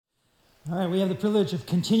All right, we have the privilege of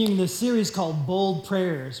continuing this series called Bold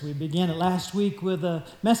Prayers. We began it last week with a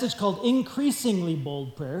message called Increasingly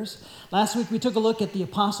Bold Prayers. Last week we took a look at the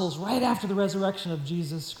apostles right after the resurrection of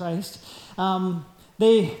Jesus Christ.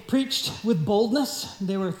 They preached with boldness.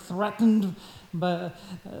 They were threatened, but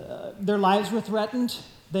their lives were threatened.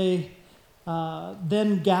 They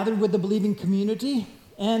then gathered with the believing community,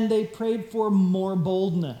 and they prayed for more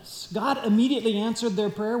boldness. God immediately answered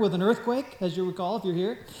their prayer with an earthquake, as you recall if you're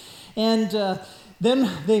here. And then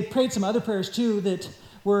they prayed some other prayers too that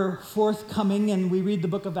were forthcoming, and we read the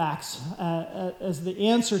book of Acts as the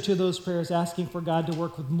answer to those prayers, asking for God to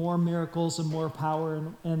work with more miracles and more power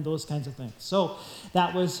and those kinds of things. So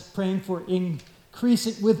that was praying for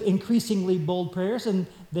increasingly bold prayers, and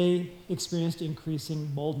they experienced increasing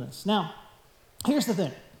boldness. Now, here's the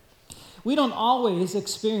thing. We don't always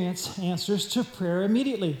experience answers to prayer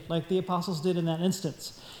immediately, like the apostles did in that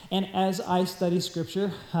instance. And as I study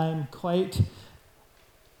Scripture, I'm quite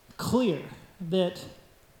clear that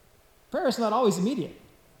prayer is not always immediate.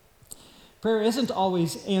 Prayer isn't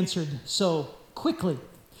always answered so quickly.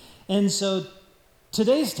 And so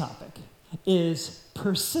today's topic is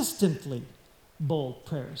persistently bold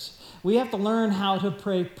prayers. We have to learn how to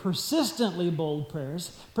pray persistently bold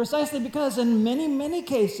prayers, precisely because in many, many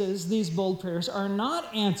cases, these bold prayers are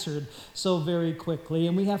not answered so very quickly,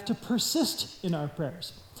 and we have to persist in our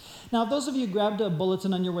prayers. Now, if those of you who grabbed a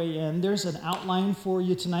bulletin on your way in, there's an outline for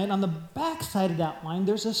you tonight. On the back side of that outline,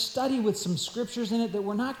 there's a study with some scriptures in it that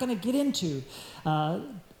we're not going to get into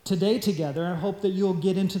today together. I hope that you'll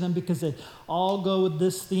get into them because they all go with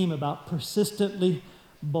this theme about persistently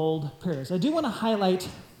bold prayers. I do want to highlight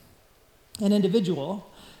an individual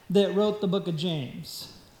that wrote the book of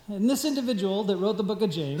James. And this individual that wrote the book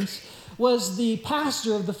of James was the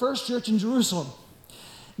pastor of the first church in Jerusalem.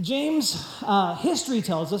 James, history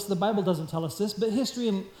tells us, the Bible doesn't tell us this, but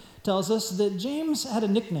history tells us that James had a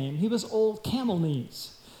nickname. He was Old Camel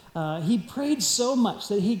Knees. He prayed so much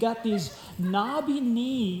that he got these knobby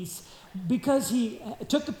knees because he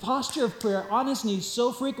took the posture of prayer on his knees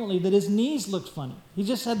so frequently that his knees looked funny. He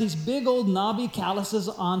just had these big old knobby calluses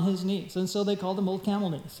on his knees, and so they called him Old Camel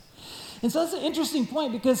Knees. And so that's an interesting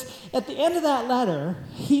point because at the end of that letter,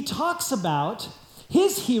 he talks about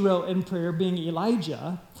his hero in prayer being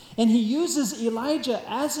Elijah, and he uses Elijah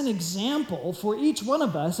as an example for each one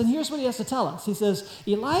of us. And here's what he has to tell us. He says,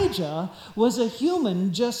 Elijah was a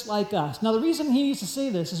human just like us. Now, the reason he needs to say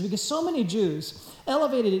this is because so many Jews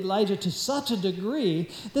elevated Elijah to such a degree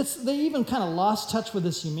that they even kind of lost touch with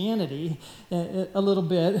his humanity a little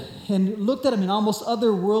bit and looked at him in almost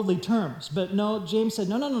otherworldly terms. But no, James said,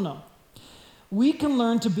 no. We can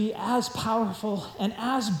learn to be as powerful and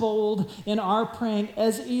as bold in our praying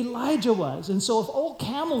as Elijah was. And so if Old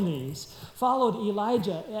Camel Knees followed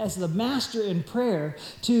Elijah as the master in prayer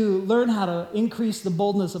to learn how to increase the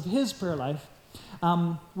boldness of his prayer life,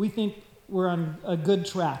 we think we're on a good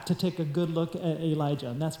track to take a good look at Elijah.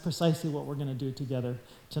 And that's precisely what we're going to do together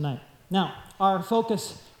tonight. Now, our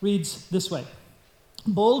focus reads this way.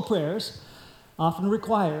 Bold prayers often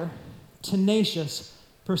require tenacious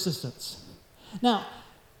persistence. Now,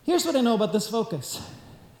 here's what I know about this focus.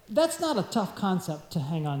 That's not a tough concept to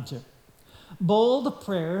hang on to. Bold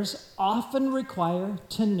prayers often require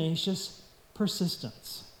tenacious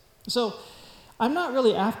persistence. So I'm not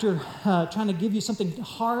really after trying to give you something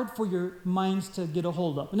hard for your minds to get a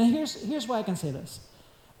hold of. And here's why I can say this.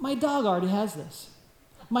 My dog already has this.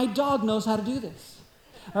 My dog knows how to do this.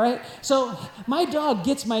 All right? So my dog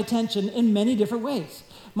gets my attention in many different ways.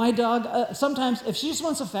 My dog, sometimes, if she just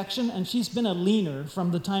wants affection, and she's been a leaner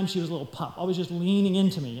from the time she was a little pup, always just leaning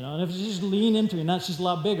into me, and if she just lean into me, now she's a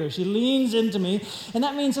lot bigger, she leans into me, and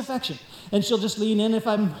that means affection. And she'll just lean in if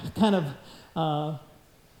I'm kind of,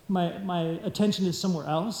 my attention is somewhere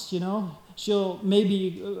else, She'll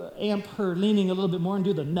maybe amp her leaning a little bit more and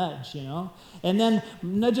do the nudge, and then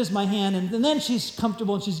nudges my hand, and then she's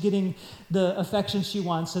comfortable and she's getting the affection she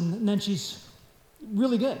wants, and then she's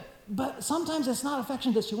really good. But sometimes it's not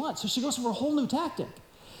affection that she wants, so she goes for a whole new tactic.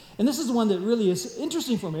 And this is the one that really is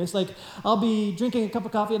interesting for me. It's like I'll be drinking a cup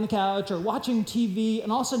of coffee on the couch or watching TV,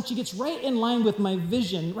 and all of a sudden she gets right in line with my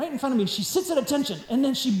vision, right in front of me. She sits at attention, and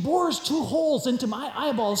then she bores 2 holes into my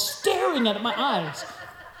eyeballs, staring at my eyes.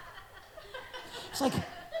 It's like,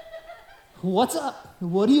 what's up?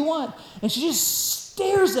 What do you want? And she just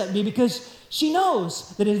stares at me because she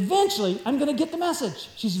knows that eventually I'm going to get the message.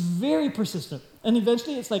 She's very persistent. And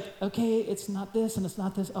eventually it's like, okay, it's not this and it's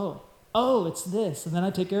not this. Oh, it's this. And then I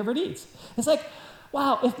take care of her needs. It's like,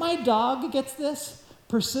 wow, if my dog gets this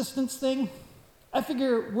persistence thing, I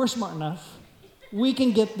figure we're smart enough. We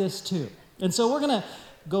can get this too. And so we're going to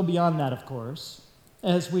go beyond that, of course.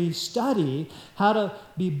 as we study how to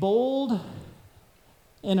be bold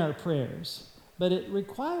in our prayers, but it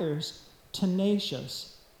requires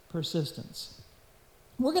tenacious persistence.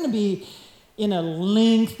 We're going to be in a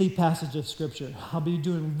lengthy passage of Scripture. I'll be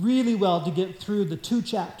doing really well to get through the 2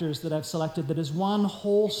 chapters that I've selected that is one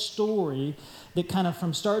whole story that kind of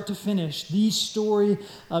from start to finish, the story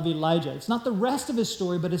of Elijah. It's not the rest of his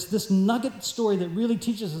story, but it's this nugget story that really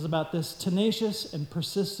teaches us about this tenacious and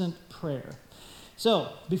persistent prayer. So,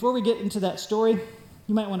 before we get into that story,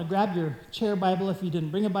 you might want to grab your chair Bible if you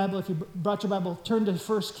didn't bring a Bible. If you brought your Bible, turn to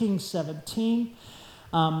 1 Kings 17.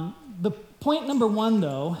 The point number 1,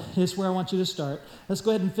 though, is where I want you to start. Let's go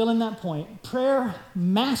ahead and fill in that point. Prayer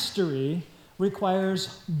mastery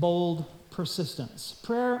requires bold persistence.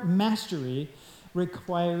 Prayer mastery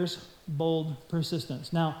requires bold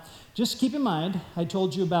persistence. Now, just keep in mind, I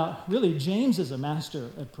told you about, really, James is a master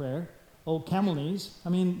at prayer. Old camel knees. I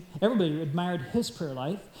mean, everybody admired his prayer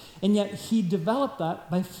life, and yet he developed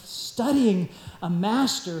that by studying a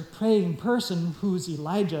master praying person who's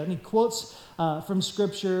Elijah, and he quotes from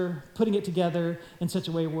Scripture, putting it together in such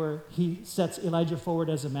a way where he sets Elijah forward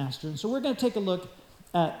as a master. And so we're going to take a look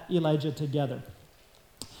at Elijah together.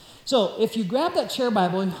 So if you grab that chair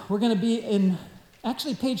Bible, we're going to be in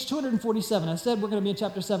actually page 247. I said we're going to be in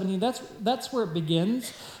chapter 17. That's where it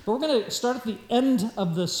begins. But we're going to start at the end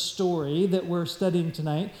of the story that we're studying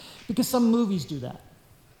tonight, because some movies do that.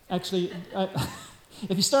 Actually,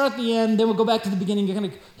 if you start at the end, then we'll go back to the beginning. You're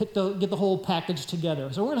going to get the whole package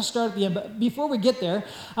together. So we're going to start at the end. But before we get there,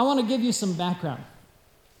 I want to give you some background.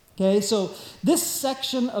 Okay, so this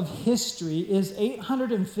section of history is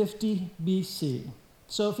 850 BC.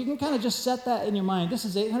 So if you can kind of just set that in your mind, this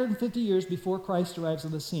is 850 years before Christ arrives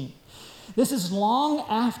on the scene. This is long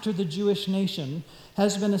after the Jewish nation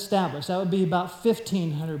has been established. That would be about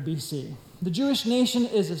 1500 BC. The Jewish nation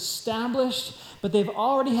is established, but they've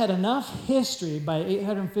already had enough history by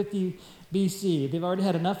 850 BC. They've already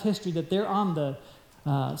had enough history that they're on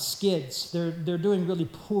the skids. They're doing really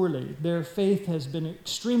poorly. Their faith has been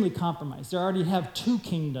extremely compromised. They already have 2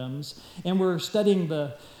 kingdoms, and we're studying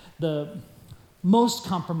the most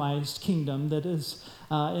compromised kingdom that is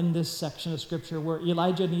in this section of Scripture, where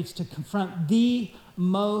Elijah needs to confront the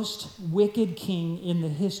most wicked king in the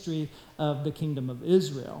history of the kingdom of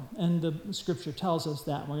Israel. And the Scripture tells us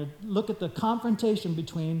that. We're going to look at the confrontation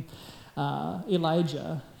between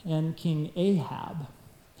Elijah and King Ahab.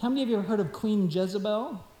 How many of you have heard of Queen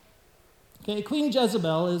Jezebel? Okay, Queen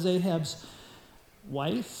Jezebel is Ahab's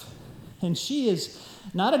wife, and she is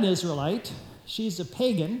not an Israelite. She's a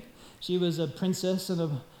pagan. She was a princess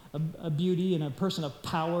and a beauty and a person of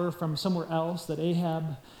power from somewhere else that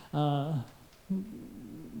Ahab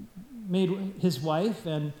made his wife,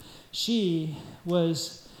 and she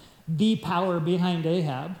was the power behind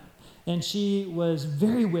Ahab, and she was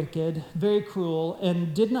very wicked, very cruel,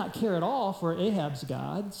 and did not care at all for Ahab's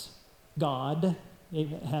God.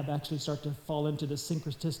 Ahab actually started to fall into the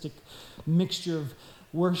syncretistic mixture of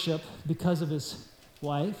worship because of his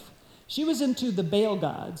wife. She was into the Baal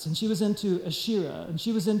gods, and she was into Asherah, and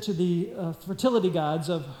she was into the fertility gods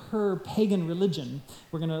of her pagan religion.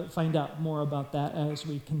 We're going to find out more about that as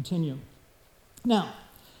we continue. Now,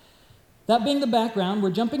 that being the background,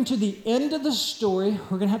 we're jumping to the end of the story.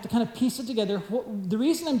 We're going to have to kind of piece it together. The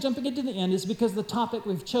reason I'm jumping into the end is because the topic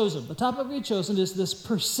we've chosen. The topic we've chosen is this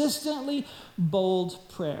persistently bold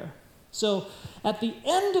prayer. So at the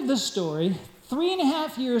end of the story,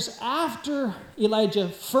 3.5 years after Elijah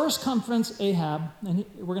first confronts Ahab, and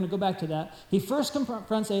we're going to go back to that, he first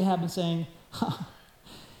confronts Ahab and saying,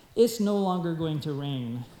 it's no longer going to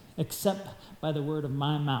rain except by the word of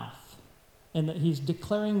my mouth. And that he's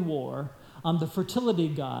declaring war on the fertility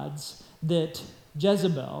gods that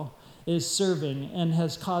Jezebel is serving and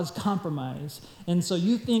has caused compromise. And so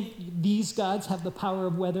you think these gods have the power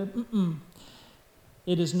of weather?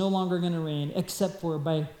 It is no longer going to rain except for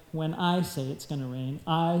by when I say it's going to rain.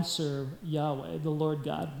 I serve Yahweh, the Lord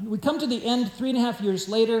God. We come to the end 3.5 years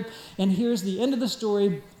later, and here's the end of the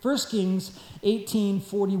story, 1 Kings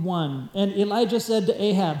 18:41. And Elijah said to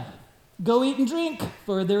Ahab, go eat and drink,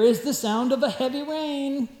 for there is the sound of a heavy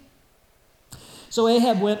rain. So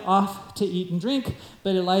Ahab went off to eat and drink,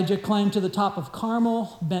 but Elijah climbed to the top of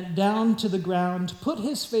Carmel, bent down to the ground, put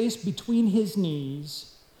his face between his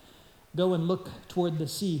knees. Go and look toward the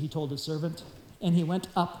sea, he told his servant. And he went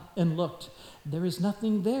up and looked. There is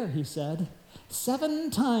nothing there, he said. 7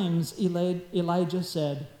 times Elijah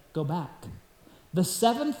said, go back. The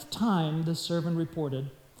 7th time the servant reported,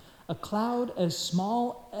 a cloud as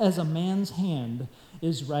small as a man's hand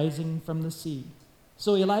is rising from the sea.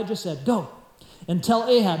 So Elijah said, go and tell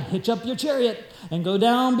Ahab, hitch up your chariot and go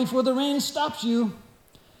down before the rain stops you.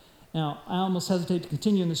 Now, I almost hesitate to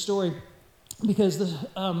continue in the story because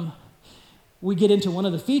we get into one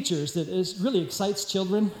of the features that really excites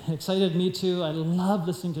children. It excited me too. I love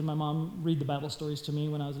listening to my mom read the Bible stories to me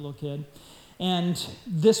when I was a little kid. And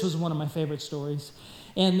this was one of my favorite stories.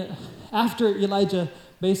 And after Elijah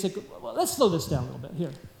let's slow this down a little bit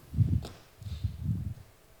here.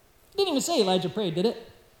 It didn't even say Elijah prayed, did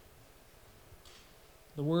it?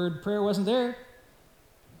 The word prayer wasn't there.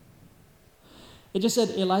 It just said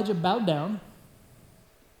Elijah bowed down,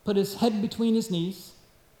 put his head between his knees,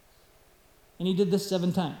 and he did this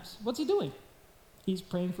 7 times. What's he doing? He's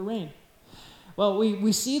praying for rain. Well,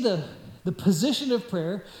 we see the position of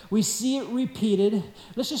prayer. We see it repeated.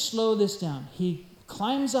 Let's just slow this down. He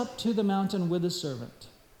climbs up to the mountain with his servant.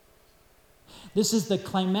 This is the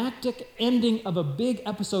climactic ending of a big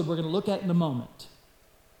episode we're going to look at in a moment.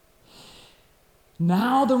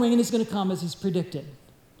 Now the rain is going to come as he's predicted.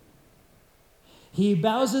 He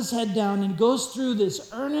bows his head down and goes through this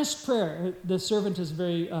earnest prayer. The servant is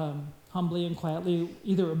very humbly and quietly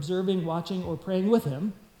either observing, watching, or praying with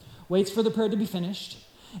him, waits for the prayer to be finished,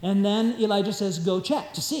 and then Elijah says, go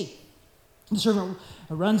check to see. The servant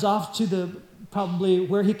runs off to probably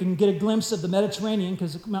where he can get a glimpse of the Mediterranean,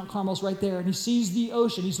 because Mount Carmel's right there, and he sees the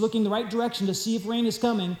ocean. He's looking the right direction to see if rain is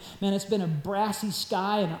coming. Man, it's been a brassy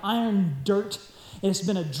sky and iron dirt, and it's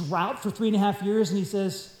been a drought for 3.5 years, and he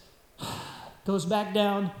says, goes back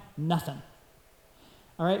down, nothing.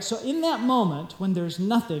 All right, so in that moment when there's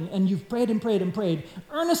nothing, and you've prayed and prayed and prayed,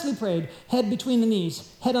 earnestly prayed, head between the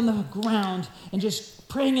knees, head on the ground, and just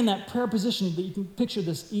praying in that prayer position that you can picture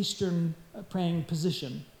this Eastern praying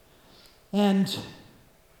position. And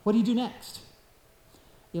what do you do next?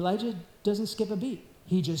 Elijah doesn't skip a beat.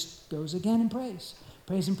 He just goes again and prays.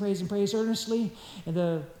 Prays and prays and prays earnestly. And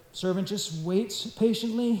the servant just waits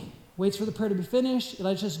patiently, waits for the prayer to be finished.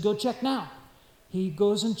 Elijah says, go check now. He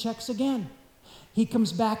goes and checks again. He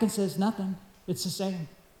comes back and says, nothing. It's the same.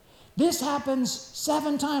 This happens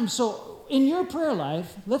 7 times. So in your prayer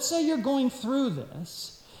life, let's say you're going through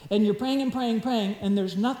this, and you're praying and praying and praying, and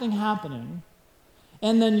there's nothing happening.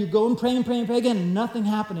 And then you go and pray again, and nothing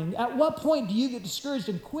happening. At what point do you get discouraged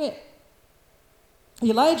and quit?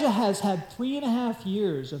 Elijah has had 3.5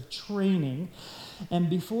 years of training, and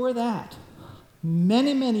before that,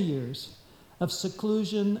 many, many years of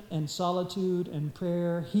seclusion and solitude and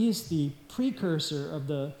prayer. He is the precursor of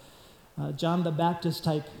the John the Baptist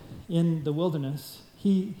type in the wilderness.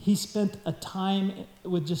 He spent a time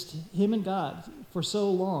with just him and God for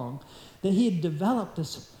so long that he had developed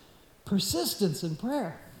this persistence in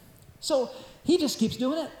prayer. So he just keeps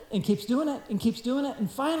doing it and keeps doing it and keeps doing it.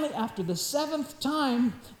 And finally, after the 7th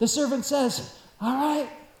time, the servant says, all right,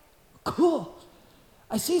 cool,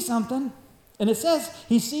 I see something. And it says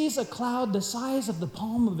he sees a cloud the size of the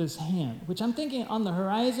palm of his hand, which I'm thinking on the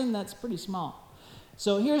horizon, that's pretty small.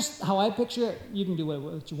 So here's how I picture it. You can do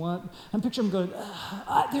what you want. I'm picturing him going,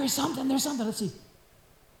 there's something. Let's see.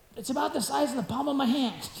 It's about the size of the palm of my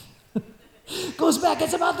hand. Goes back,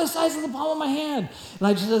 it's about the size of the palm of my hand.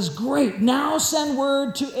 Elijah says, great, now send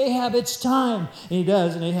word to Ahab, it's time. And he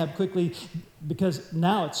does, and Ahab quickly, because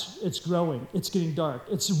now it's growing, it's getting dark.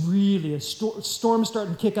 It's really a storm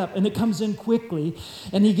starting to kick up, and it comes in quickly,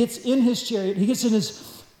 and he gets in his chariot, he gets in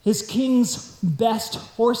his king's best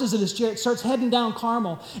horses in his chariot, starts heading down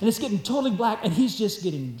Carmel, and it's getting totally black, and he's just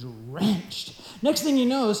getting drenched. Next thing he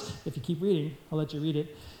knows, if you keep reading, I'll let you read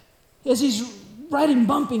it, as he's riding,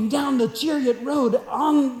 bumping down the chariot road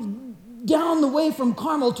down the way from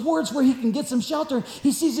Carmel towards where he can get some shelter,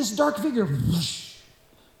 he sees this dark figure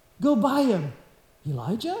go by him.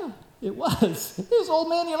 Elijah? It was old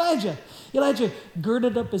man Elijah. Elijah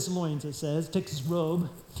girded up his loins, it says, takes his robe,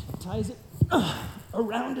 ties it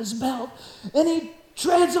around his belt, and he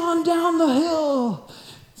treads on down the hill.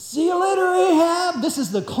 See you later, Ahab. This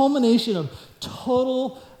is the culmination of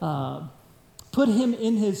total put him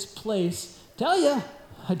in his place. Tell you,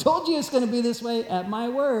 I told you it's going to be this way at my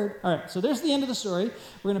word. All right, so there's the end of the story.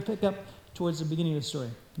 We're going to pick up towards the beginning of the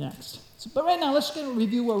story next. But right now, let's just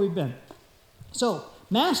review where we've been. So,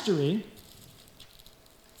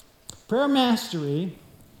 prayer mastery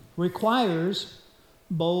requires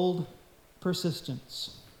bold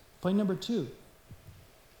persistence. Point number 2.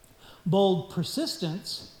 Bold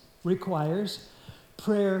persistence requires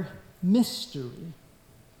prayer mystery.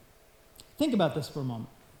 Think about this for a moment.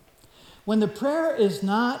 When the prayer is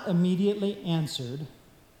not immediately answered,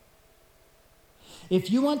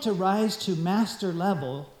 if you want to rise to master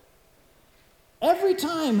level, every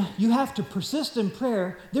time you have to persist in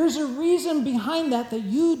prayer, there's a reason behind that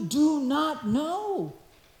you do not know.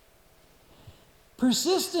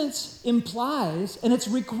 Persistence implies, and it's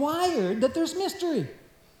required, that there's mystery.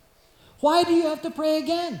 Why do you have to pray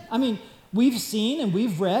again? I mean, we've seen and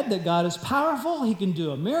we've read that God is powerful. He can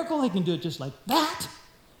do a miracle. He can do it just like that.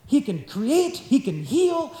 He can create. He can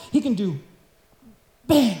heal. He can do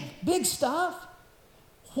bang, big stuff.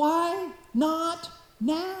 Why not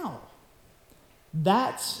now?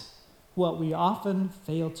 That's what we often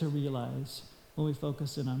fail to realize when we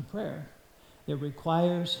focus in on prayer. It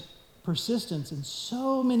requires persistence in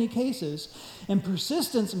so many cases. And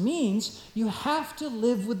persistence means you have to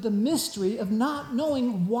live with the mystery of not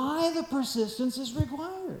knowing why the persistence is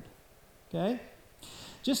required. Okay?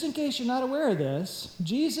 Just in case you're not aware of this,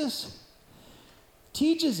 Jesus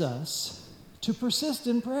teaches us to persist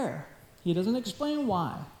in prayer. He doesn't explain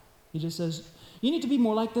why. He just says, you need to be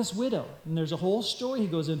more like this widow. And there's a whole story he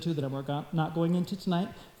goes into that I'm not going into tonight.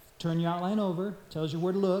 Turn your outline over, tells you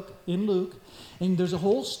where to look in Luke. And there's a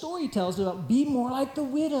whole story he tells about be more like the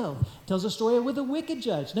widow. Tells a story with a wicked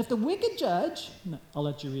judge. And if the wicked judge, no, I'll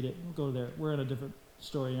let you read it. We'll go there. We're in a different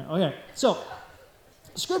story now. Okay, so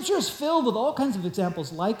Scripture is filled with all kinds of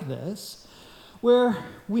examples like this where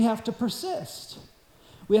we have to persist.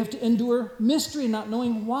 We have to endure mystery, not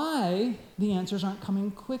knowing why the answers aren't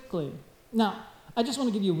coming quickly. Now, I just want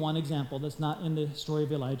to give you one example that's not in the story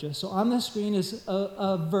of Elijah. So on the screen is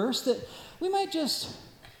a verse that we might just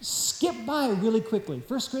skip by really quickly.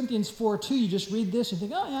 1 Corinthians 4:2, you just read this and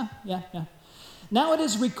think, oh, yeah. Now it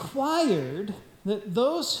is required that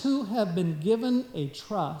those who have been given a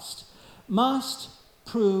trust must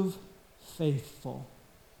prove faithful.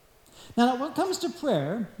 Now, when it comes to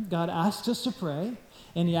prayer, God asks us to pray,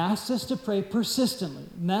 and he asks us to pray persistently.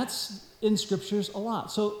 And that's in Scriptures a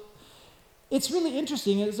lot. So it's really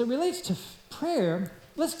interesting as it relates to prayer.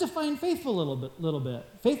 Let's define faithful a little bit.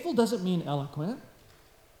 Faithful doesn't mean eloquent.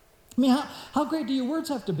 I mean, how great do your words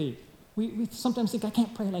have to be? We sometimes think, I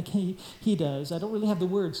can't pray like he does. I don't really have the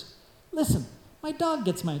words. Listen, my dog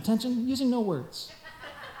gets my attention using no words.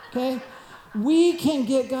 Okay? We can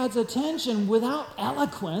get God's attention without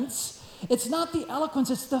eloquence. It's not the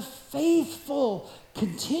eloquence, it's the faithful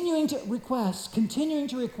continuing to request.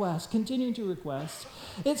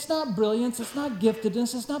 It's not brilliance, it's not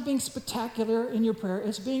giftedness, it's not being spectacular in your prayer,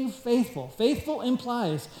 it's being faithful. Faithful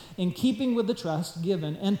implies in keeping with the trust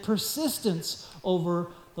given and persistence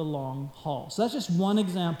over the long haul. So that's just one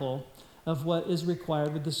example of what is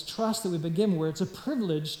required with this trust that we begin where it's a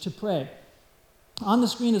privilege to pray. On the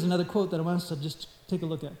screen is another quote that I want us to just take a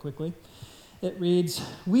look at quickly. It reads,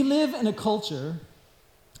 we live in a culture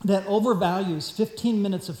that overvalues 15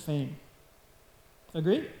 minutes of fame.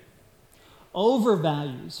 Agree?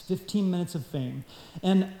 Overvalues 15 minutes of fame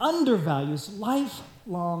and undervalues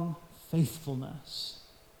lifelong faithfulness.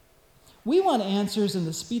 We want answers in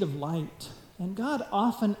the speed of light, and God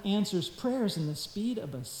often answers prayers in the speed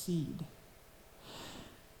of a seed.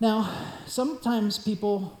 Now, sometimes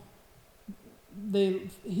people,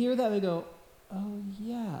 they hear that, they go, oh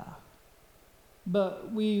yeah.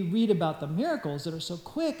 But we read about the miracles that are so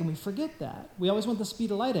quick, and we forget that. We always want the speed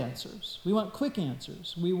of light answers. We want quick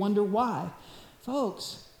answers. We wonder why.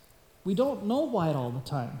 Folks, we don't know why all the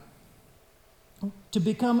time. To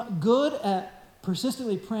become good at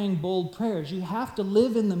persistently praying bold prayers, you have to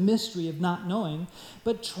live in the mystery of not knowing,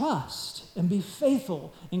 but trust and be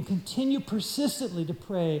faithful and continue persistently to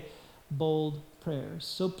pray bold prayers.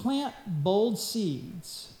 So plant bold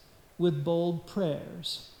seeds with bold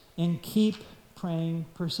prayers and keep praying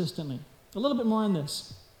persistently. A little bit more on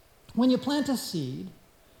this. When you plant a seed,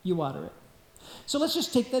 you water it. So let's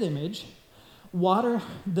just take that image, water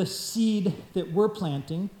the seed that we're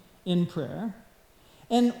planting in prayer.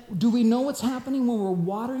 And do we know what's happening when we're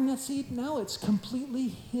watering that seed? No, it's completely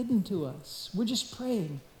hidden to us. We're just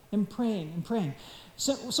praying and praying and praying.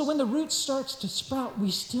 So when the root starts to sprout, we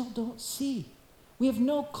still don't see. We have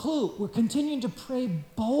no clue. We're continuing to pray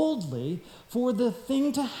boldly for the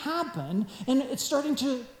thing to happen, and it's starting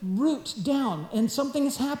to root down, and something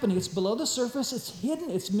is happening. It's below the surface, it's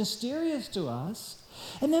hidden, it's mysterious to us.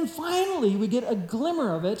 And then finally, we get a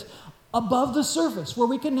glimmer of it above the surface where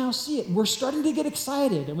we can now see it. We're starting to get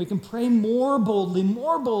excited, and we can pray more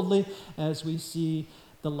boldly as we see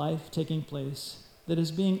the life taking place that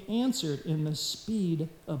is being answered in the speed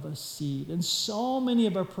of a seed. And so many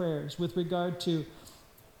of our prayers with regard to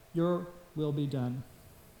your will be done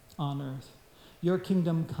on earth, your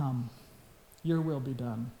kingdom come, your will be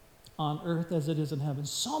done on earth as it is in heaven.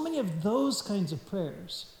 So many of those kinds of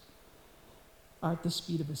prayers are at the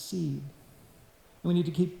speed of a seed. And we need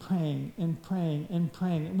to keep praying and praying and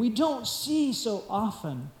praying. We don't see so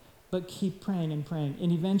often, but keep praying and praying.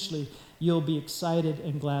 And eventually you'll be excited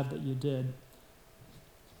and glad that you did.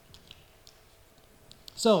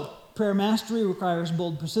 So, prayer mastery requires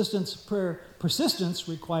bold persistence. Prayer persistence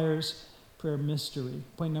requires prayer mystery.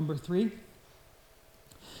 Point number 3,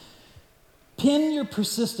 pin your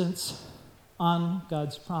persistence on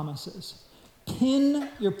God's promises. Pin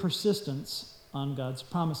your persistence on God's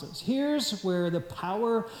promises. Here's where the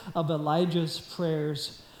power of Elijah's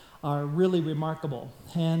prayers are really remarkable.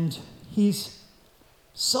 And he's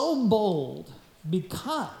so bold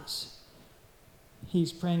because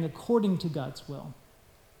he's praying according to God's will,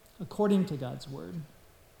 according to God's word.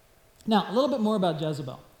 Now, a little bit more about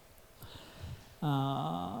Jezebel.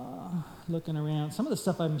 Looking around, some of the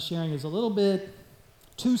stuff I'm sharing is a little bit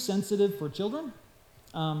too sensitive for children.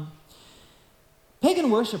 Pagan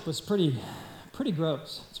worship was pretty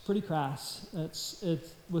gross. It's pretty crass. It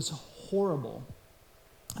was horrible.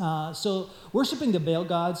 So worshiping the Baal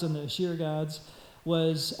gods and the Asherah gods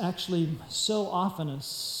was actually so often a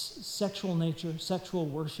sexual nature, sexual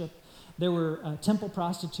worship. There were temple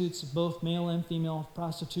prostitutes, both male and female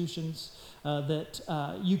prostitutions, that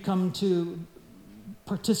you come to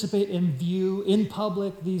participate and view in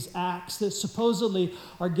public these acts that supposedly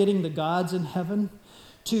are getting the gods in heaven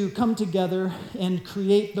to come together and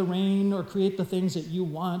create the rain or create the things that you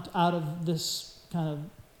want out of this kind of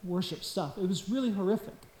worship stuff. It was really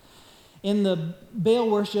horrific. In the Baal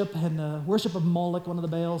worship and the worship of Moloch, one of the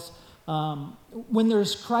Baals, when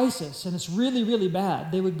there's crisis and it's really, really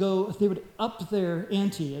bad, they would up their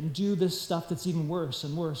ante and do this stuff that's even worse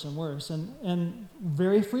and worse and worse, and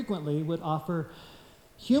very frequently would offer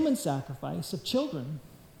human sacrifice of children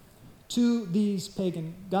to these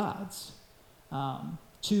pagan gods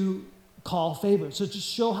to call favors. So to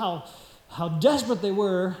show how desperate they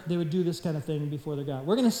were, they would do this kind of thing before their God.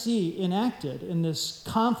 We're going to see enacted in this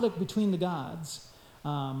conflict between the gods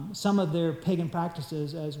some of their pagan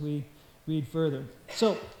practices as we read further.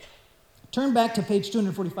 So turn back to page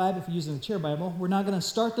 245 if you're using the Chair Bible. We're now going to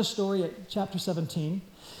start the story at chapter 17.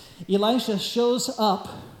 Elisha shows up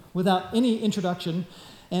without any introduction,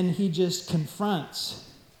 and he just confronts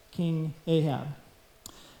King Ahab.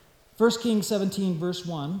 1 Kings 17, verse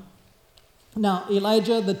 1. Now,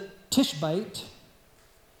 Elijah the Tishbite,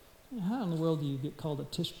 how in the world do you get called a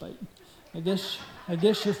Tishbite? I guess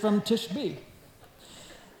you're from Tishbe.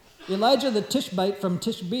 Elijah the Tishbite from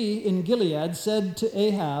Tishbe in Gilead said to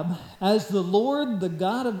Ahab, "As the Lord, the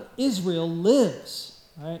God of Israel, lives,"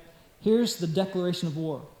 all right, here's the declaration of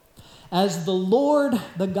war. "As the Lord,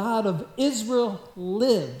 the God of Israel,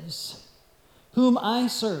 lives, whom I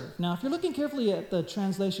serve." Now, if you're looking carefully at the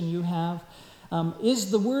translation you have,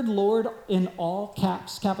 is the word Lord in all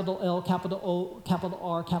caps, capital L, capital O, capital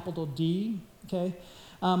R, capital D? Okay.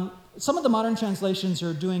 Some of the modern translations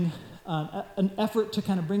are doing an effort to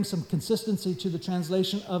kind of bring some consistency to the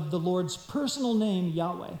translation of the Lord's personal name,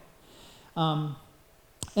 Yahweh.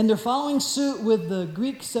 And they're following suit with the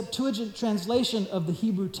Greek Septuagint translation of the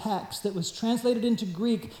Hebrew text that was translated into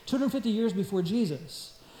Greek 250 years before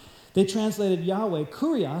Jesus. They translated Yahweh,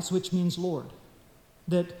 Kurios, which means Lord.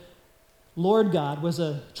 That Lord God was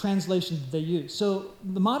a translation that they used. So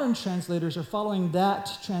the modern translators are following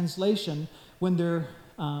that translation when they're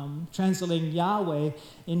translating Yahweh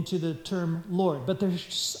into the term Lord. But they're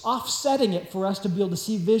offsetting it for us to be able to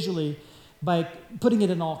see visually by putting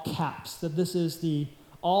it in all caps, that this is the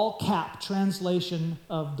all-cap translation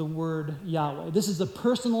of the word Yahweh. This is the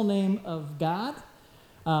personal name of God,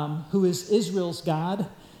 who is Israel's God.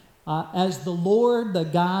 As the Lord, the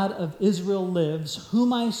God of Israel lives,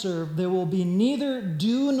 whom I serve, there will be neither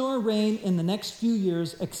dew nor rain in the next few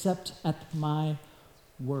years except at my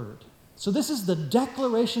word. So this is the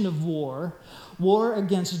declaration of war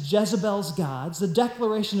against Jezebel's gods, the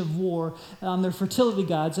declaration of war on their fertility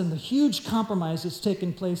gods, and the huge compromise that's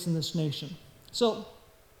taken place in this nation. So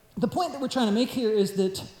the point that we're trying to make here is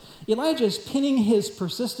that Elijah is pinning his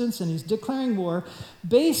persistence and he's declaring war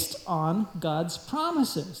based on God's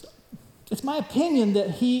promises. It's my opinion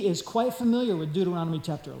that he is quite familiar with Deuteronomy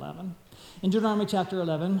chapter 11. In Deuteronomy chapter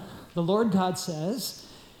 11, the Lord God says,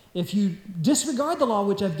 if you disregard the law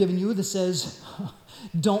which I've given you that says,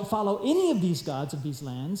 don't follow any of these gods of these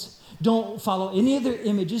lands, don't follow any of their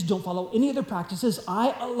images, don't follow any of their practices,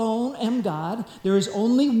 I alone am God, there is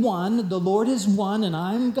only one, the Lord is one, and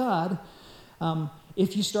I am God.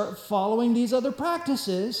 If you start following these other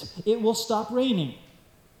practices, it will stop raining.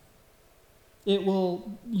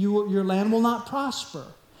 Your land will not prosper.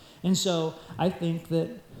 And so I think that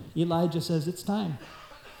Elijah says it's time.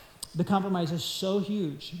 The compromise is so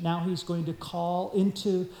huge. Now he's going to call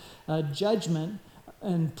into judgment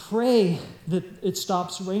and pray that it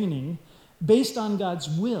stops raining based on God's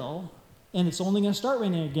will, and it's only going to start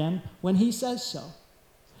raining again when he says so.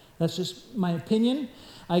 That's just my opinion.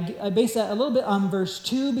 I base that a little bit on verse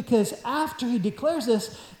 2, because after he declares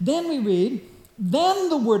this, then we read Then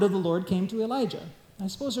the word of the Lord came to Elijah. I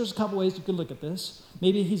suppose there's a couple ways you could look at this.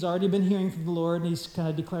 Maybe he's already been hearing from the Lord and he's kind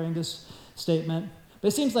of declaring this statement. But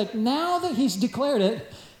it seems like now that he's declared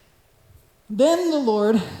it, then the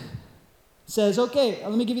Lord says, okay,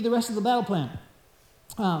 let me give you the rest of the battle plan.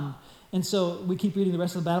 And so we keep reading the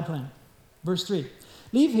rest of the battle plan. Verse 3,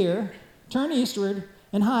 leave here, turn eastward,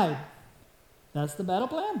 and hide. That's the battle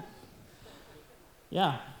plan?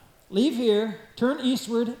 Yeah. Leave here, turn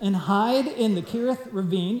eastward, and hide in the Kerith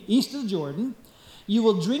ravine, east of Jordan. You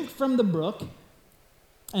will drink from the brook,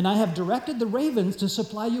 and I have directed the ravens to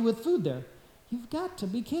supply you with food there. You've got to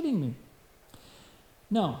be kidding me.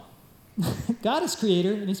 No. God is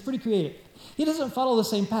creator, and he's pretty creative. He doesn't follow the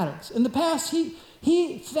same patterns. In the past,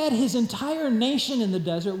 he fed his entire nation in the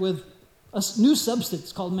desert with a new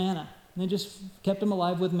substance called manna. And they just kept him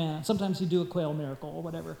alive with manna. Sometimes he'd do a quail miracle or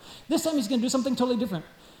whatever. This time he's going to do something totally different.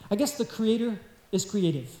 I guess the creator is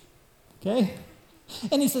creative. Okay?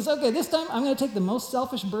 And he says, okay, this time I'm going to take the most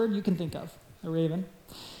selfish bird you can think of, a raven,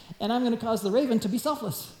 and I'm going to cause the raven to be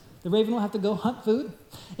selfless. The raven will have to go hunt food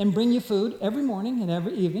and bring you food every morning and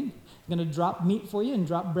every evening. I'm going to drop meat for you and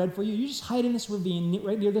drop bread for you. You just hide in this ravine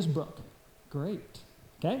right near this brook. Great.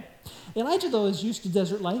 Okay? Elijah, though, is used to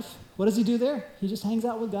desert life. What does he do there? He just hangs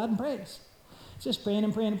out with God and prays. He's just praying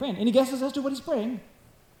and praying and praying. Any guesses as to what he's praying?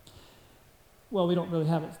 Well, we don't really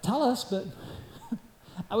have it to tell us, but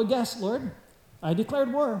I would guess, Lord, I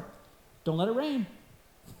declared war. Don't let it rain.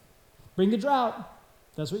 Bring the drought.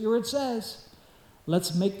 That's what your word says.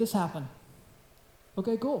 Let's make this happen.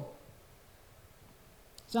 Okay, cool.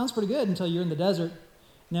 Sounds pretty good until you're in the desert.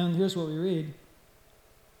 Now, here's what we read.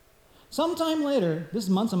 Sometime later, this is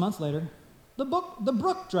months and months later, the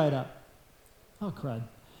brook dried up. Oh, crud.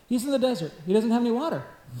 He's in the desert. He doesn't have any water.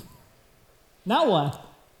 Now what?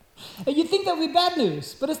 And you'd think that would be bad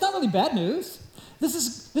news, but it's not really bad news. This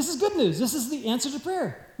is good news. This is the answer to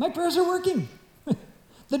prayer. My prayers are working.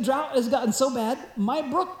 The drought has gotten so bad, my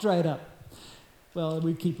brook dried up. Well,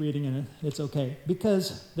 we keep reading and it's okay,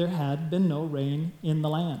 because there had been no rain in the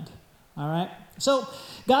land. All right? So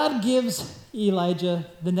God gives Elijah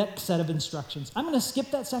the next set of instructions. I'm going to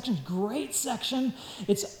skip that section. Great section.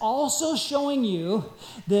 It's also showing you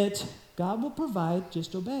that God will provide,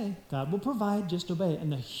 just obey. God will provide, just obey.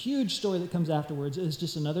 And the huge story that comes afterwards is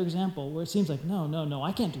just another example where it seems like, no,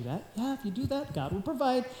 I can't do that. Yeah, if you do that, God will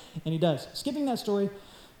provide. And he does. Skipping that story, you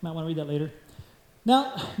might want to read that later.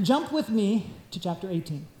 Now, jump with me to chapter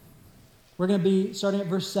 18. We're going to be starting at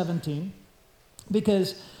verse 17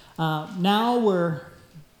 because now we're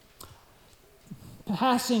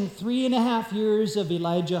passing 3.5 years of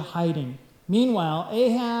Elijah hiding. Meanwhile,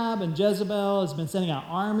 Ahab and Jezebel has been sending out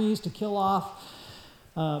armies to kill off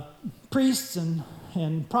priests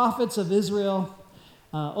and prophets of Israel.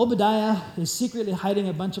 Obadiah is secretly hiding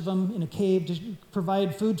a bunch of them in a cave to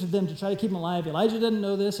provide food to them to try to keep them alive. Elijah doesn't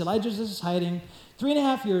know this. Elijah's just hiding.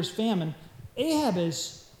 3.5 years famine. Ahab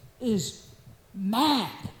is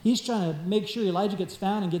mad. He's trying to make sure Elijah gets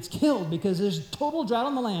found and gets killed because there's total drought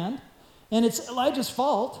on the land. And it's Elijah's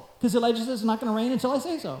fault because Elijah says it's not going to rain until I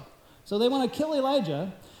say so. So they want to kill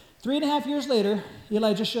Elijah. 3.5 years later,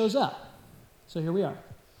 Elijah shows up. So here we are.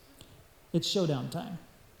 It's showdown time.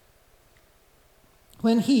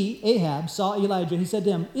 When Ahab, saw Elijah, he said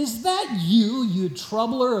to him, "Is that you, you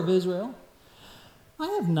troubler of Israel?" "I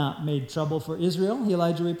have not made trouble for Israel,"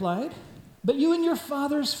 Elijah replied. "But you and your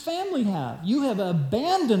father's family have. You have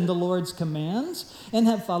abandoned the Lord's commands and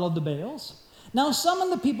have followed the Baals. Now summon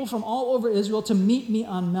the people from all over Israel to meet me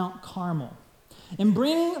on Mount Carmel. And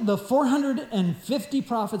bring the 450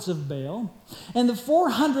 prophets of Baal and the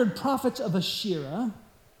 400 prophets of Asherah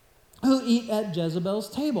who eat at Jezebel's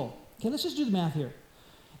table." Okay, let's just do the math here.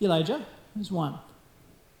 Elijah is 1.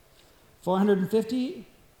 450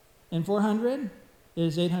 and 400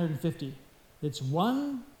 is 850. It's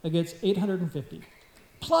 1 against 850,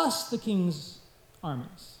 plus the king's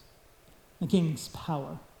armies, the king's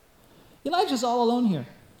power. Elijah's all alone here,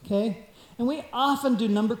 okay? And we often do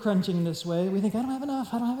number crunching this way. We think, I don't have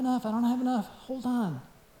enough. Hold on.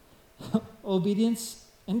 Obedience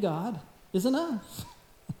in God is enough.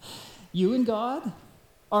 You and God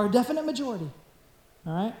are a definite majority,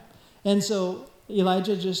 all right? And so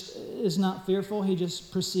Elijah just is not fearful. He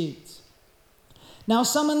just proceeds. "Now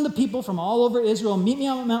summon the people from all over Israel, meet me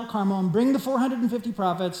on Mount Carmel, and bring the 450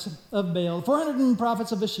 prophets of Baal, 400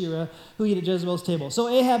 prophets of Asherah who eat at Jezebel's table." So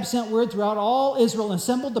Ahab sent word throughout all Israel and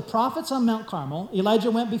assembled the prophets on Mount Carmel.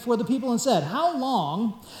 Elijah went before the people and said, How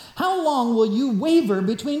long will you waver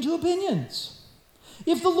between two opinions?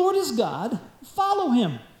 If the Lord is God, follow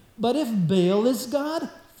him. But if Baal is God,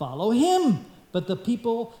 follow him. But the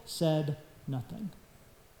people said nothing.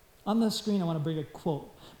 On the screen, I want to bring a quote.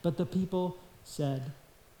 But the people said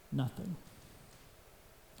nothing.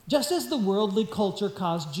 Just as the worldly culture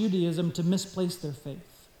caused Judaism to misplace their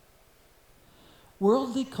faith,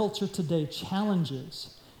 worldly culture today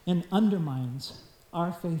challenges and undermines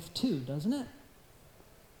our faith too, doesn't it?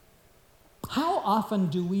 How often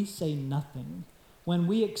do we say nothing when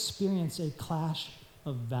we experience a clash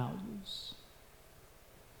of values?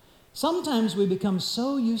 Sometimes we become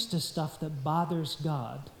so used to stuff that bothers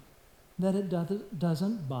God that it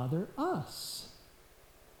doesn't bother us.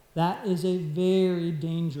 That is a very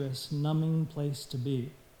dangerous, numbing place to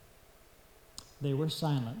be. They were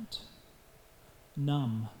silent.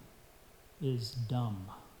 Numb is dumb.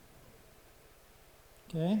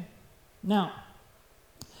 Okay? Now,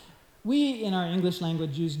 we in our English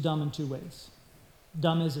language use dumb in two ways.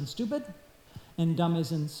 Dumb as in stupid, and dumb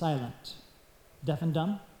as in silent. Deaf and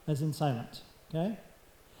dumb as in silent. Okay?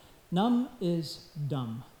 Numb is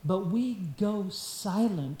dumb. But we go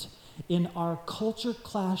silent in our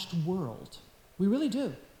culture-clashed world. We really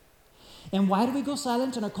do. And why do we go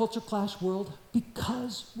silent in our culture-clashed world?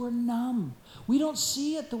 Because we're numb. We don't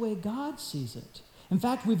see it the way God sees it. In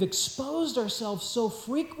fact, we've exposed ourselves so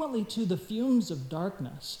frequently to the fumes of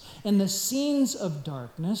darkness and the scenes of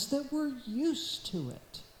darkness that we're used to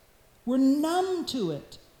it. We're numb to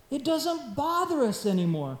it. It doesn't bother us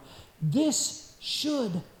anymore. This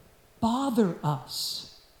should bother us.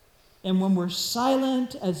 And when we're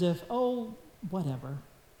silent as if, oh, whatever,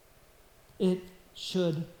 it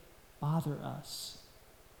should bother us.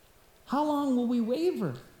 How long will we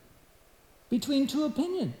waver between two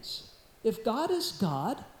opinions? If God is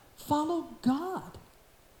God, follow God.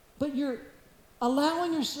 But you're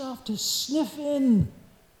allowing yourself to sniff in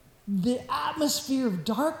the atmosphere of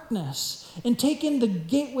darkness and take in the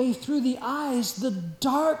gateway through the eyes, the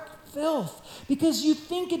dark filth, because you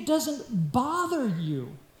think it doesn't bother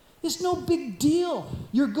you. It's no big deal.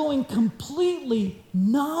 You're going completely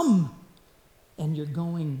numb and you're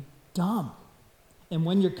going dumb. And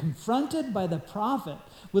when you're confronted by the prophet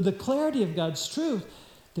with the clarity of God's truth,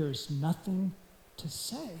 there's nothing to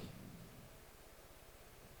say.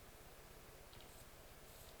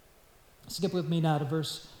 Skip with me now to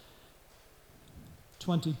verse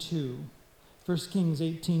 22. 1 Kings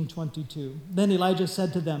 18:22. Then Elijah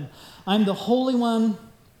said to them, I'm the Holy One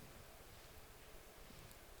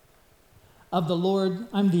of the Lord.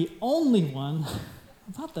 I'm the only one.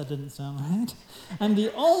 I thought that didn't sound right. I'm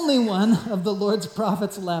the only one of the Lord's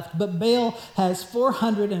prophets left, but Baal has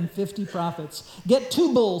 450 prophets. Get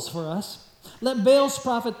 2 bulls for us. Let Baal's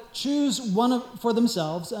prophet choose one for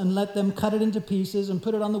themselves and let them cut it into pieces and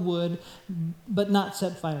put it on the wood, but not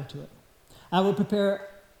set fire to it. I will prepare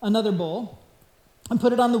another bull and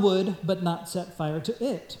put it on the wood, but not set fire to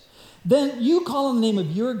it. Then you call on the name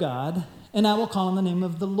of your God, and I will call on the name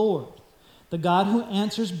of the Lord. The God who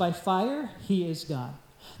answers by fire, he is God.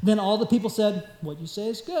 Then all the people said, what you say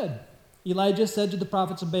is good. Elijah said to the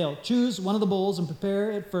prophets of Baal, choose one of the bulls and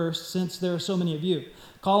prepare it first, since there are so many of you.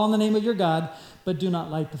 Call on the name of your God, but do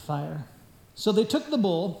not light the fire. So they took the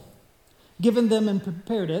bull, given them, and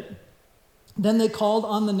prepared it. Then they called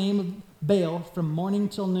on the name of Baal from morning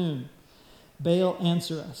till noon. Baal,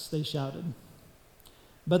 answer us, they shouted.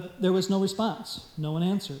 But there was no response. No one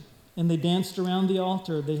answered. And they danced around the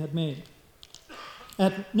altar they had made.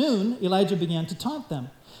 At noon, Elijah began to taunt them.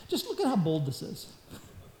 Just look at how bold this is.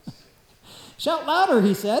 Shout louder,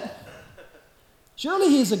 he said. Surely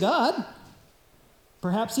he's a god.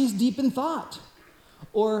 Perhaps he's deep in thought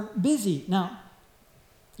or busy. Now,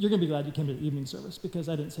 you're going to be glad you came to the evening service, because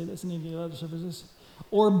I didn't say this in any of the other services.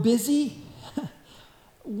 Or busy.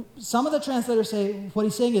 Some of the translators say what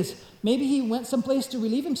he's saying is maybe he went someplace to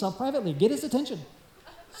relieve himself privately, get his attention.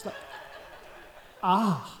 It's like,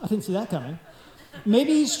 I didn't see that coming.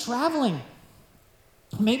 Maybe he's traveling.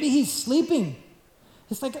 Maybe he's sleeping.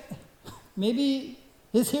 It's like maybe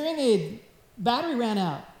his hearing aid battery ran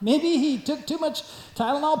out. Maybe he took too much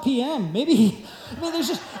Tylenol PM.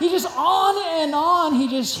 He's just on and on. He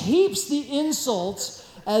just heaps the insults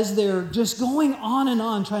as they're just going on and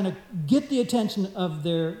on, trying to get the attention of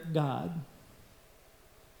their God.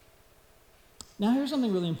 Now, here's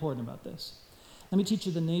something really important about this. Let me teach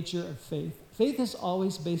you the nature of faith. Faith is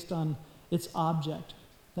always based on its object.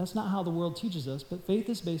 That's not how the world teaches us, but faith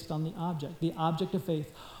is based on the object of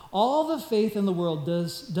faith. All the faith in the world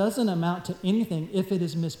doesn't amount to anything if it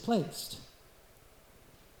is misplaced.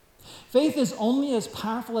 Faith is only as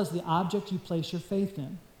powerful as the object you place your faith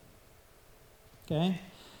in. Okay?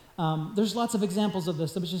 There's lots of examples of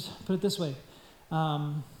this. Let me just put it this way.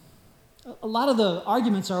 A lot of the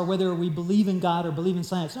arguments are whether we believe in God or believe in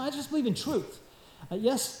science. No, I just believe in truth.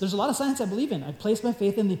 Yes, there's a lot of science I believe in. I place my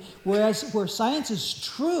faith in whereas where science is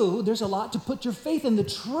true, there's a lot to put your faith in the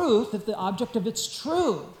truth if the object of it's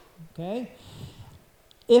true, okay?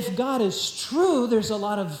 If God is true, there's a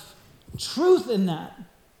lot of truth in that.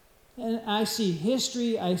 And I see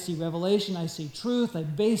history, I see revelation, I see truth. I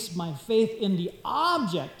base my faith in the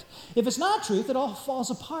object. If it's not truth, it all falls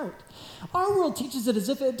apart. Our world teaches it as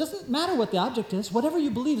if it doesn't matter what the object is, whatever you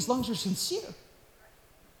believe, as long as you're sincere.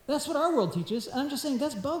 That's what our world teaches, and I'm just saying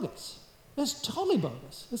that's bogus. That's totally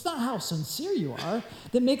bogus. It's not how sincere you are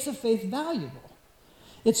that makes a faith valuable.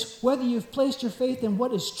 It's whether you've placed your faith in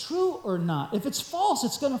what is true or not. If it's false,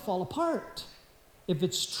 it's going to fall apart. If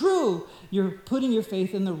it's true, you're putting your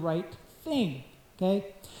faith in the right thing, okay?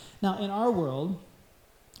 Now, in our world,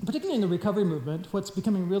 particularly in the recovery movement, what's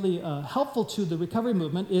becoming really helpful to the recovery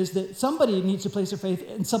movement is that somebody needs to place their faith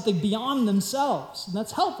in something beyond themselves. And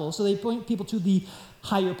that's helpful, so they point people to the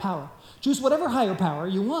higher power. Choose whatever higher power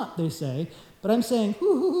you want, they say. But I'm saying,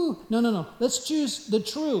 no. Let's choose the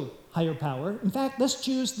true higher power. In fact, let's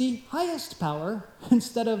choose the highest power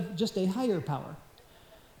instead of just a higher power.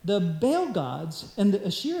 The Baal gods and the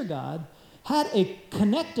Asherah god had a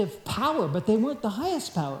connective power, but they weren't the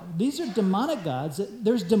highest power. These are demonic gods.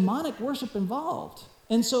 There's demonic worship involved.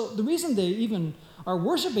 And so the reason they even are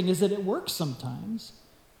worshiping is that it works sometimes.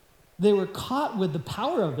 They were caught with the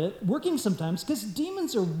power of it, working sometimes, because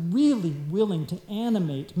demons are really willing to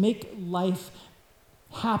animate, make life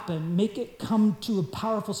happen, make it come to a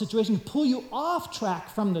powerful situation, pull you off track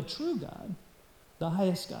from the true God, the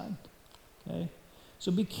highest God, okay?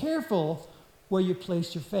 So be careful where you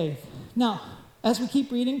place your faith. Now, as we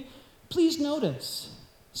keep reading, please notice,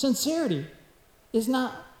 sincerity is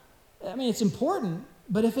not, it's important,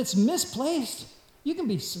 but if it's misplaced, you can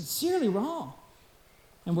be sincerely wrong.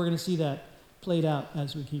 And we're going to see that played out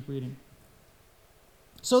as we keep reading.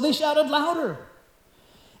 So they shouted louder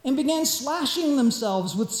and began slashing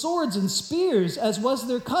themselves with swords and spears, as was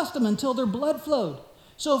their custom, until their blood flowed.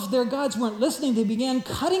 So if their gods weren't listening, they began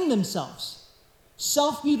cutting themselves.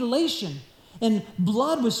 Self-mutilation, and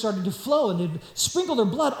blood was starting to flow, and they'd sprinkle their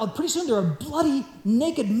blood. Pretty soon they're a bloody,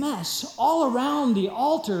 naked mess all around the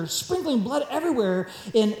altar, sprinkling blood everywhere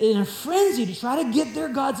in a frenzy to try to get their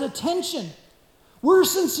God's attention. We're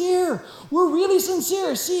sincere. We're really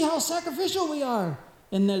sincere. See how sacrificial we are.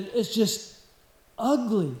 And it's just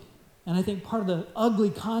ugly. And I think part of the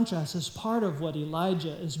ugly contrast is part of what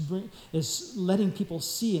Elijah is letting people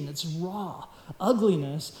see, and it's raw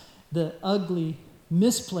ugliness, the ugly,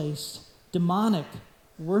 misplaced, demonic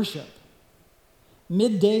worship.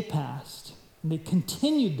 Midday passed, and they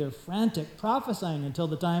continued their frantic prophesying until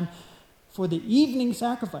the time for the evening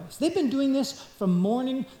sacrifice. They've been doing this from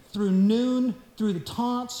morning through noon, through the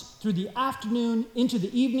taunts, through the afternoon, into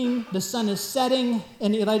the evening. The sun is setting,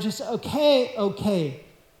 and Elijah said, okay,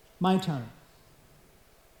 my turn.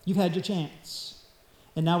 You've had your chance.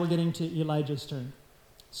 And now we're getting to Elijah's turn.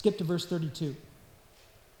 Skip to verse 32.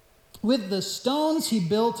 With the stones he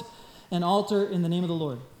built an altar in the name of the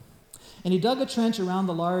Lord. And he dug a trench around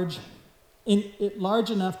large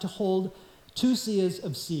enough to hold 2 seahs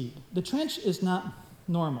of seed. The trench is not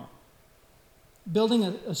normal. Building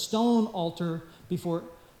a stone altar before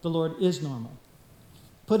the Lord is normal.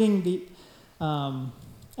 Putting the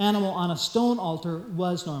animal on a stone altar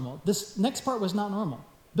was normal. This next part was not normal.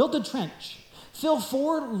 Build a trench. Fill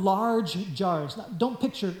 4 large jars. Now, don't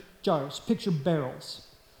picture jars, picture barrels.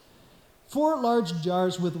 4 large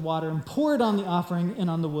jars with water, and pour it on the offering and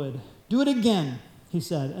on the wood. Do it again, he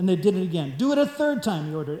said, and they did it again. Do it a 3rd time,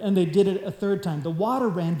 he ordered, and they did it a 3rd time. The water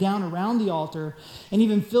ran down around the altar and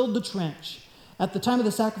even filled the trench. At the time of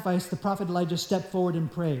the sacrifice, the prophet Elijah stepped forward and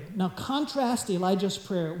prayed. Now contrast Elijah's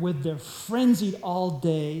prayer with their frenzied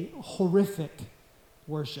all-day, horrific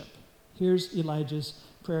worship. Here's Elijah's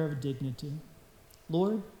prayer of dignity.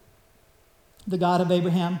 Lord, the God of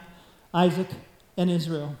Abraham, Isaac, and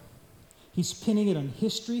Israel. He's pinning it on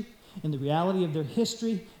history and the reality of their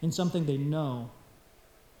history in something they know.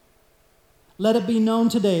 Let it be known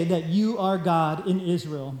today that you are God in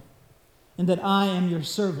Israel, and that I am your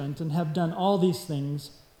servant and have done all these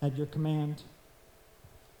things at your command.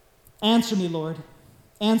 Answer me, Lord.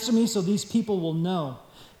 Answer me so these people will know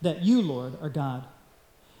that you, Lord, are God,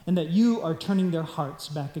 and that you are turning their hearts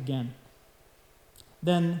back again.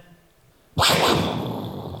 Then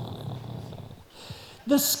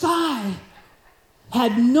the sky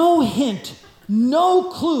had no hint, no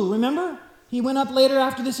clue. Remember? He went up later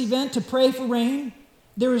after this event to pray for rain.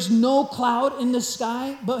 There is no cloud in the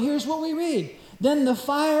sky, but here's what we read. Then the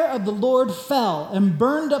fire of the Lord fell and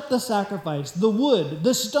burned up the sacrifice, the wood,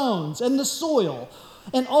 the stones, and the soil,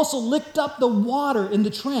 and also licked up the water in the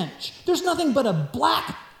trench. There's nothing but a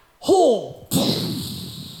black hole.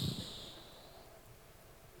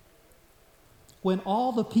 When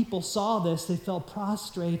all the people saw this, they fell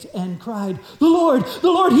prostrate and cried, the Lord,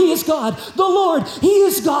 He is God. The Lord, He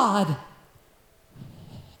is God.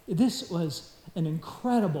 This was an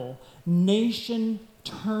incredible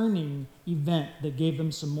nation-turning event that gave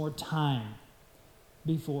them some more time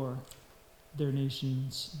before their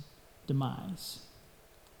nation's demise.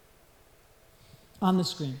 On the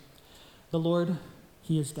screen, the Lord,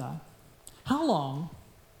 He is God. How long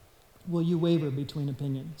will you waver between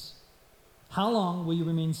opinions? How long will you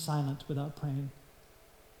remain silent without praying?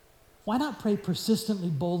 Why not pray persistently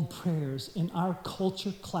bold prayers in our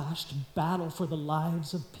culture-clashed battle for the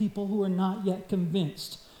lives of people who are not yet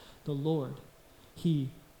convinced the Lord, He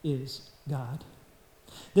is God?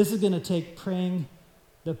 This is going to take praying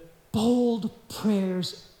the bold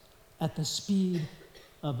prayers at the speed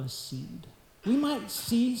of a seed. We might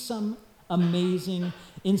see some amazing,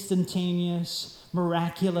 instantaneous,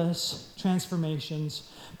 miraculous transformations,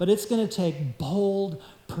 but it's going to take bold,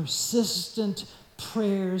 persistent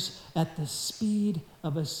prayers at the speed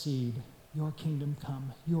of a seed. Your kingdom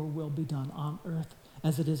come, your will be done on earth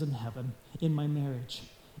as it is in heaven, in my marriage,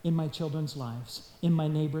 in my children's lives, in my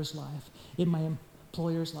neighbor's life, in my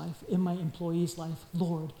employer's life, in my employee's life.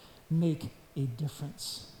 Lord, make a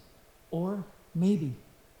difference. Or maybe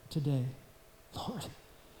today, Lord,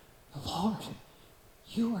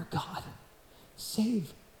 you are God.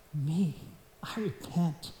 Save me. I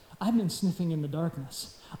repent. I've been sniffing in the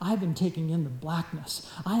darkness. I've been taking in the blackness.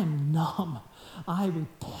 I am numb. I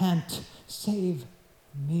repent. Save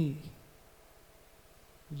me.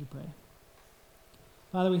 Would you pray?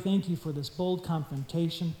 Father, we thank you for this bold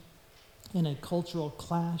confrontation in a cultural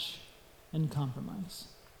clash and compromise.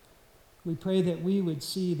 We pray that we would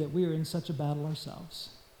see that we are in such a battle ourselves,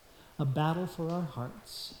 a battle for our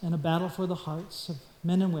hearts, and a battle for the hearts of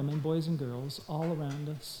men and women, boys and girls, all around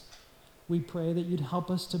us. We pray that you'd help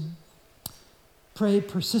us to pray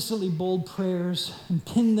persistently bold prayers and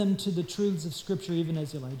pin them to the truths of Scripture, even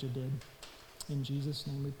as Elijah did. In Jesus'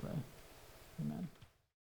 name we pray. Amen.